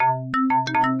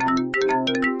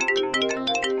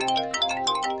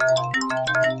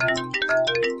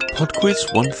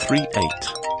PodQuiz 138.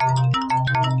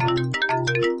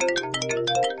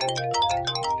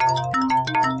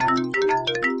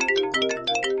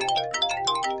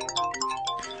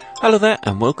 Hello there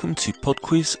and welcome to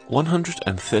PodQuiz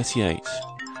 138.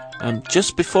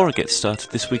 Just before I get started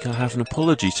this week, I have an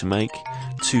apology to make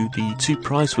to the two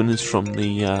prize winners from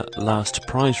the last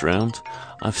prize round.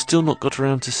 I've still not got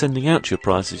around to sending out your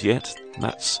prizes yet.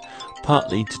 That's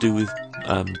partly to do with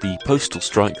the postal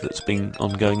strike that's been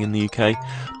ongoing in the UK,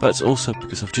 but it's also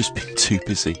because I've just been too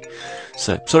busy.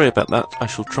 So, sorry about that. I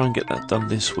shall try and get that done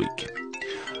this week.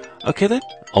 Okay then,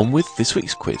 on with this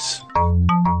week's quiz.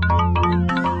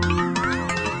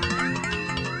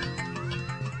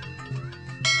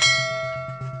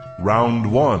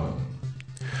 Round 1.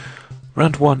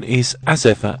 Round 1 is, as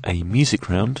ever, a music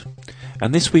round,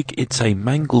 and this week it's a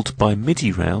mangled by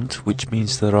MIDI round, which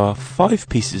means there are 5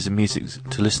 pieces of music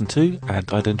to listen to,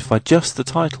 and identify just the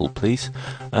title, please.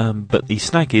 But the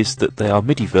snag is that they are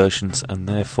MIDI versions, and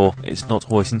therefore it's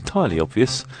not always entirely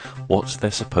obvious what they're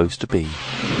supposed to be.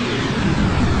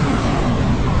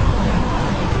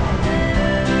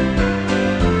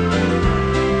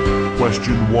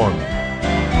 Question 1.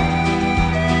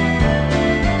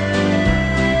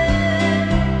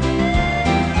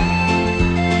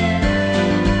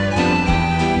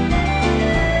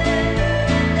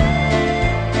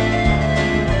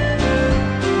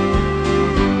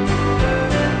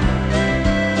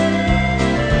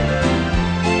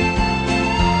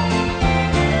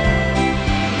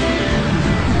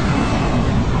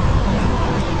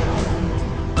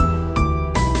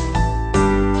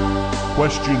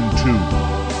 Question 2.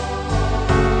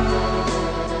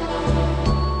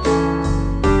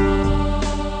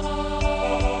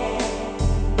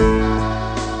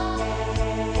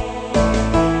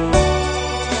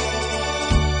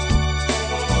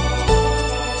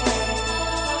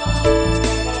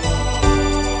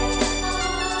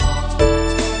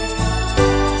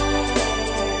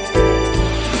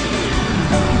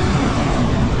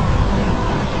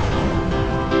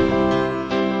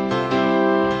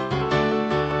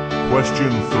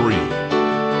 Question 3.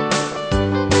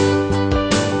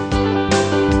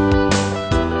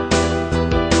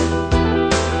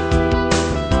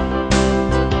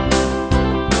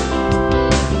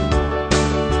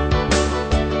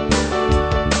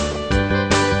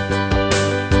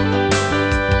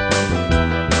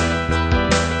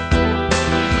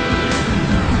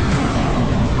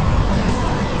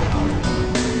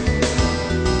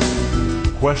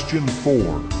 Question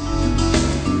 4.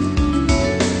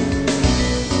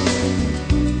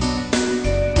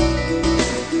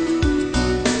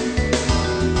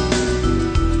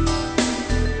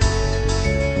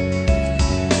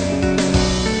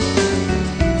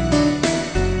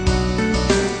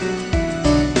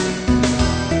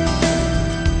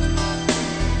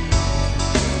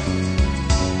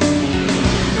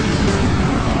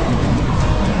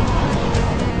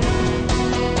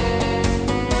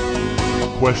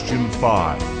 Question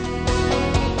 5.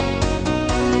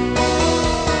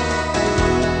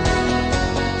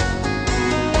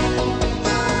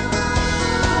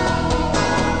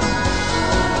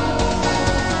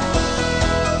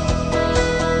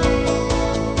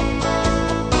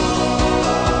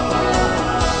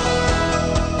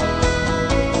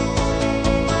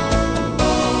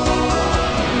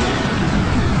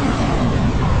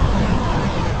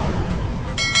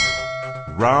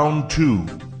 Round 2.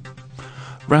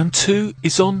 Round 2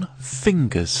 is on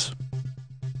fingers.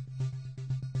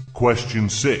 Question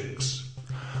 6.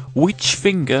 Which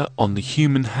finger on the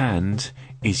human hand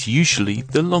is usually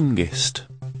the longest?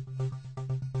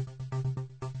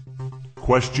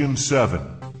 Question 7.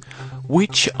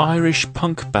 Which Irish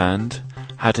punk band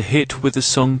had a hit with a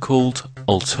song called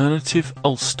Alternative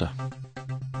Ulster?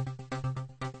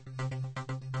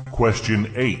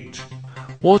 Question 8.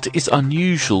 What is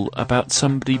unusual about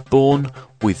somebody born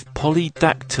with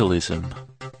polydactylism?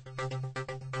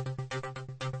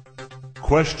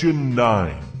 Question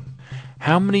 9.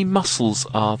 How many muscles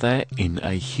are there in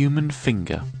a human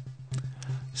finger?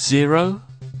 0,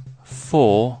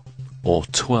 4, or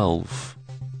 12?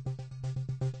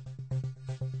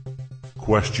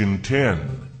 Question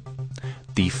 10.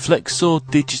 The flexor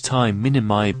digiti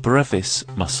minimi brevis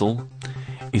muscle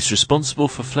is responsible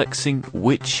for flexing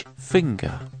which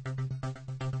finger?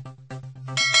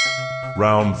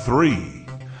 Round 3.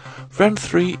 Round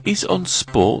 3 is on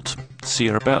sport, so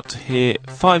you're about to hear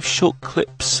 5 short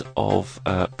clips of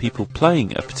people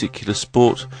playing a particular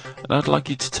sport, and I'd like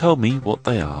you to tell me what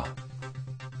they are.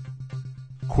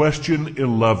 Question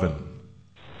 11.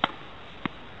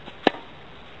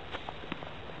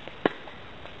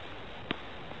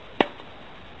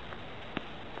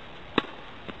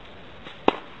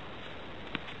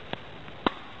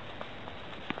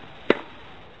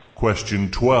 Question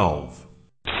 12.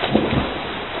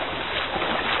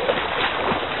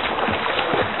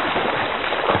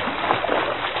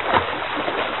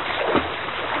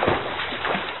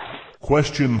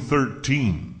 Question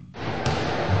 13.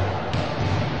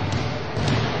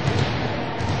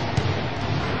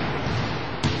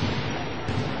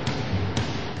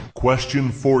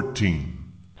 Question 14.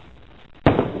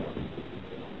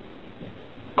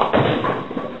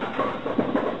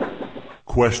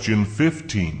 Question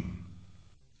 15.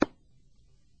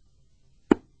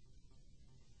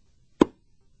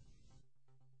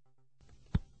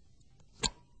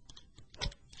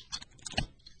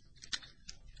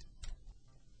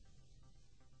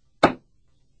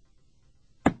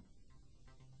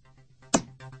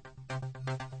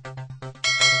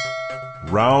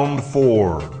 Round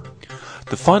 4.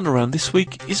 The final round this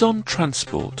week is on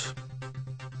transport.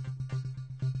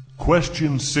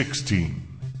 Question 16.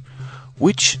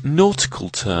 Which nautical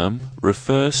term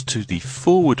refers to the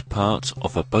forward part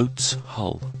of a boat's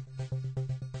hull?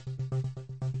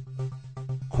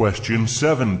 Question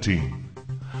 17.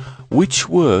 Which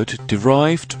word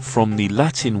derived from the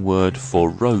Latin word for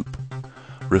rope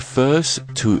refers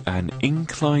to an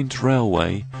inclined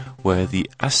railway where the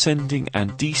ascending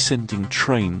and descending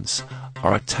trains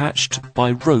are attached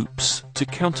by ropes to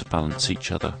counterbalance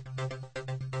each other?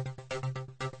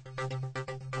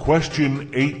 Question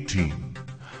 18.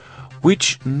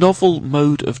 Which novel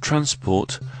mode of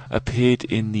transport appeared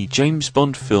in the James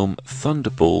Bond film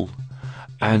Thunderball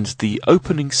and the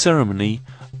opening ceremony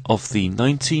of the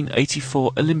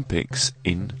 1984 Olympics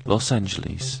in Los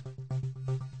Angeles?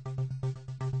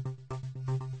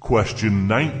 Question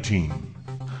 19.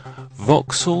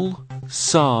 Vauxhall,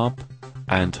 Saab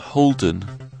and Holden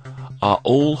are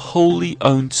all wholly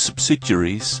owned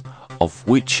subsidiaries of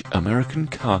which American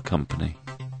car company?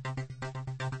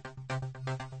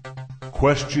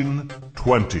 Question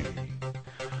 20.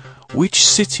 Which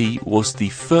city was the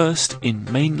first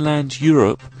in mainland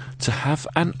Europe to have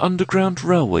an underground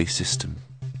railway system?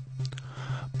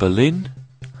 Berlin,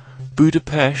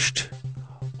 Budapest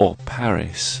or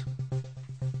Paris?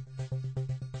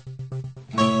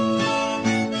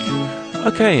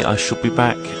 Okay, I shall be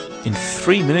back in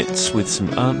 3 minutes with some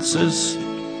answers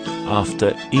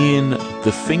after Ian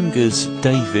the Fingers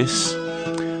Davis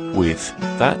with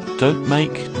That Don't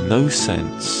Make No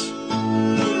Sense.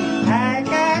 I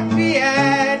got the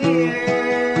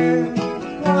idea.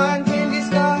 One thing is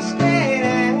gonna stay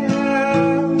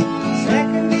down.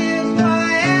 Second is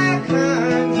why I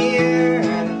come here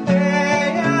and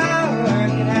pray I'll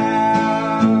work it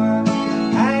out.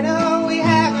 I know we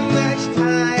haven't much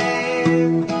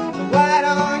time, but why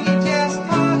don't you just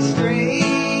talk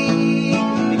straight?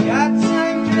 You got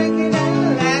some drinking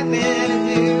and laughing to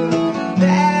do.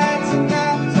 That's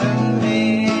enough till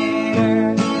later.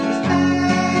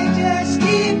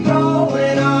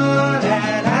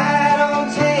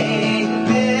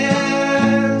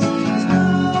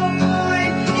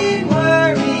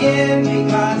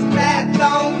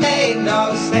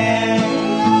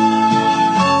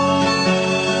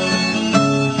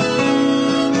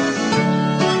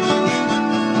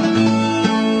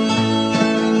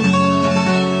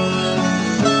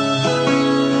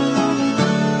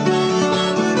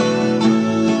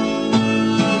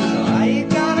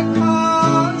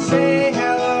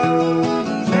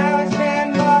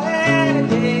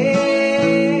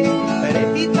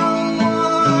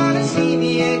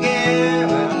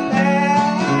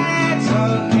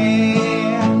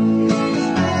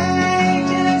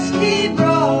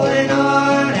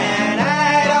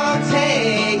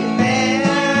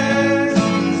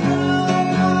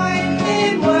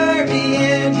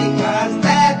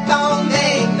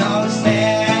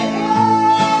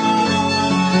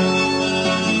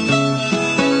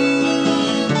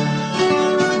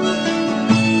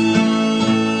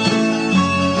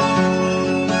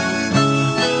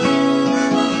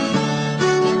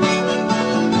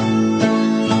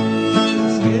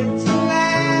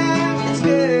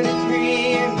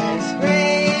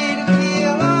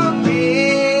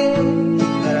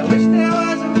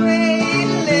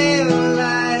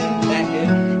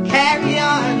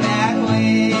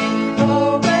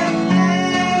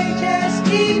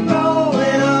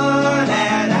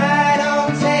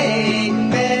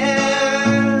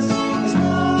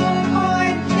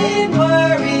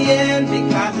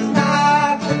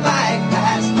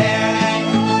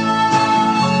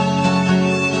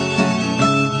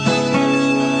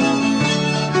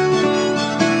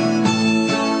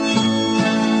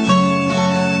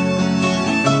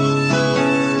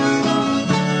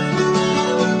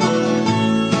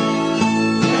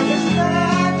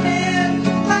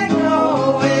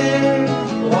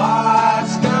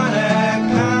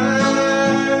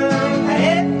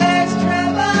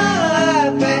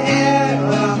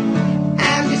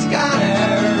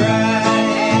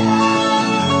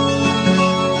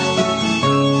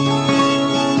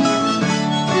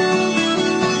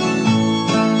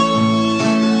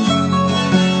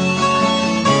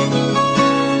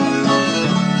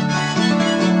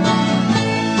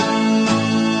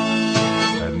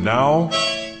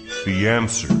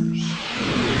 answers.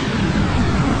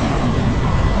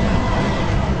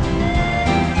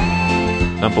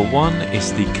 Number 1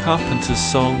 is the Carpenters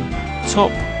song,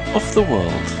 Top of the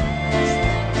World.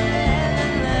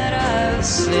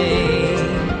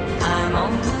 I'm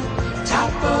on the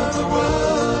top of the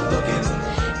world, looking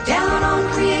down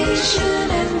on creation,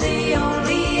 and the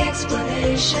only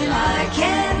explanation I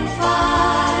can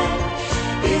find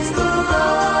is the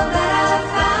love that I've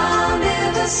found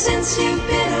ever since you've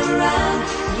been around.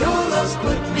 Your love's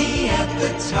put me at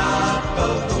the top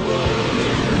of the world.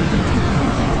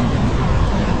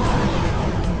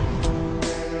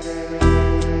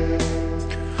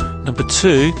 Number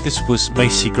 2, this was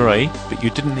Macy Gray, but you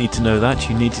didn't need to know that,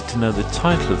 you needed to know the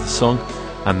title of the song,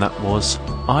 and that was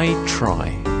I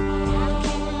Try.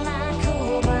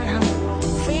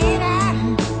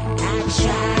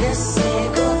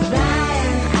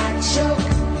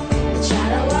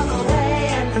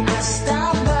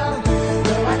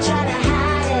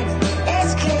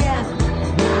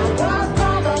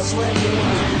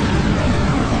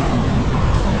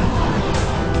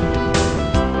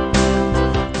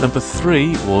 Number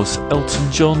 3 was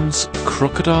Elton John's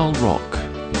Crocodile Rock.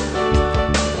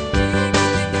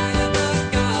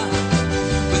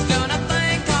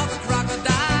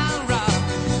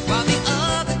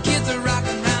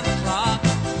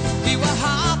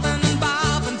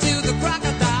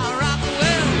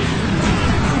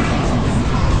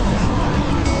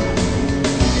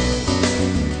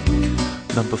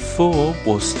 Number 4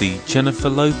 was the Jennifer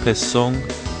Lopez song,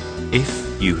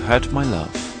 If You Had My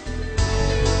Love.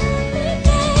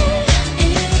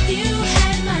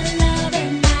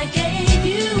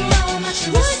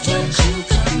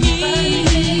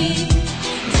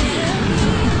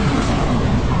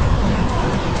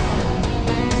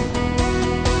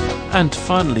 And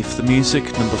finally for the music,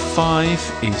 number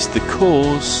 5 is The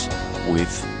Cause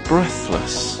with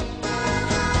Breathless.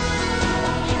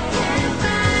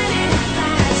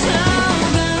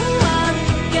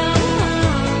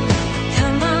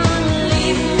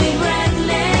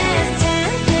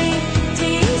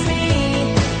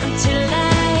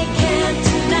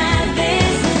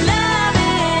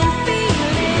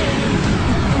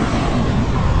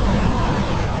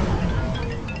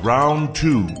 Round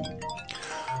 2.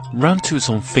 Round 2 is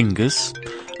on fingers,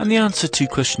 and the answer to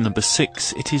question number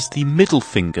 6, it is the middle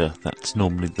finger that's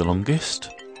normally the longest.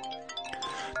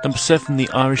 Number 7, the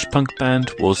Irish punk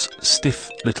band was Stiff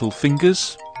Little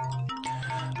Fingers.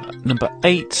 Number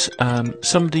 8,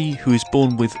 somebody who is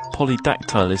born with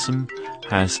polydactylism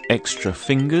has extra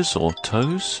fingers or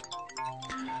toes.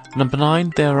 Number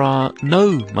 9, there are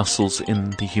no muscles in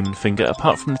the human finger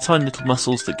apart from the tiny little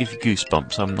muscles that give you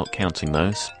goosebumps. I'm not counting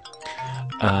those.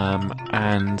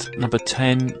 And number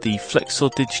 10, the flexor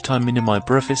digiti minimi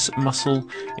brevis muscle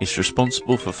is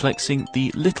responsible for flexing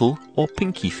the little or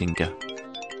pinky finger.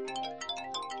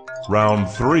 Round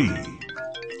 3.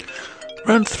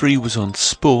 Round 3 was on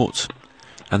sport,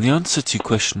 and the answer to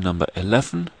question number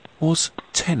 11 was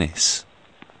tennis.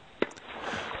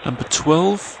 Number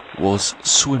 12 was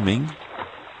swimming.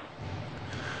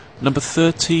 Number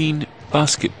 13,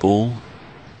 basketball.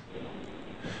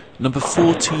 Number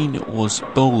 14 was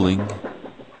bowling.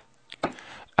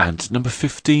 And number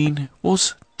 15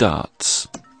 was darts.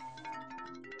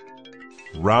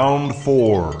 Round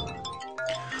 4.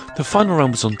 The final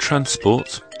round was on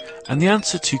transport, and the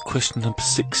answer to question number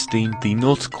 16, the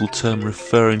nautical term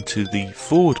referring to the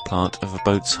forward part of a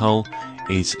boat's hull,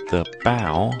 is the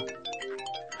bow.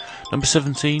 Number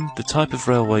 17, the type of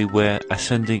railway where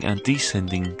ascending and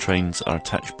descending trains are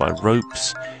attached by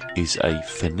ropes is a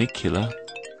funicular.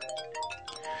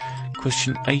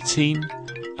 Question 18,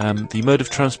 the mode of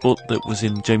transport that was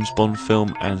in James Bond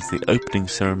film and the opening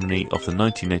ceremony of the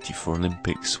 1984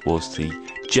 Olympics was the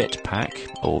jetpack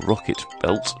or rocket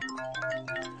belt.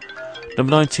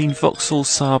 Number 19, Vauxhall,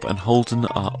 Saab and Holden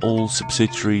are all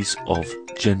subsidiaries of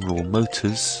General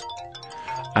Motors.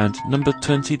 And number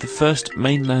 20, the first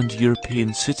mainland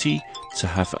European city to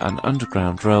have an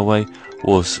underground railway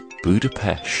was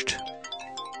Budapest.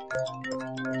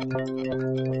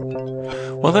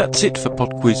 Well, that's it for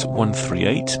PodQuiz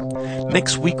 138.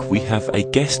 Next week we have a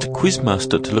guest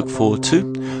quizmaster to look forward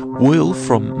to. Will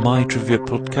from My Trivia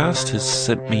Podcast has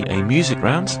sent me a music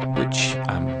round, which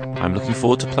I'm looking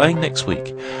forward to playing next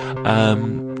week.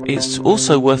 It's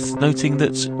also worth noting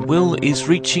that Will is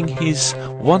reaching his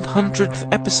 100th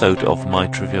episode of My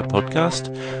Trivia Podcast,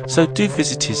 so do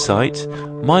visit his site,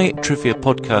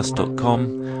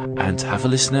 mytriviapodcast.com, and have a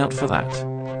listen out for that.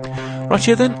 Right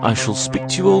here then, I shall speak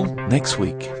to you all next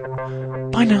week.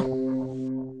 Bye now.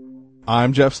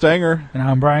 I'm Jeff Stanger. And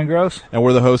I'm Brian Gross. And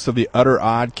we're the hosts of the Utter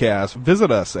Oddcast. Visit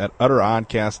us at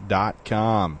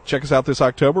utteroddcast.com. Check us out this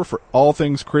October for all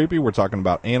things creepy. We're talking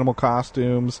about animal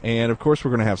costumes. And, of course,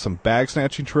 we're going to have some bag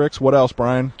snatching tricks. What else,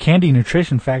 Brian? Candy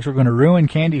nutrition facts. We're going to ruin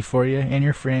candy for you and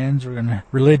your friends. We're going to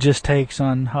religious takes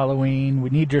on Halloween. We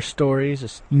need your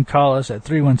stories. You can call us at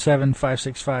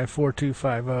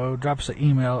 317-565-4250. Drop us an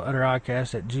email,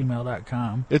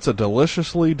 utteroddcast@gmail.com. It's a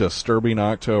deliciously disturbing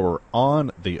October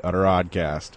on the Utter Oddcast.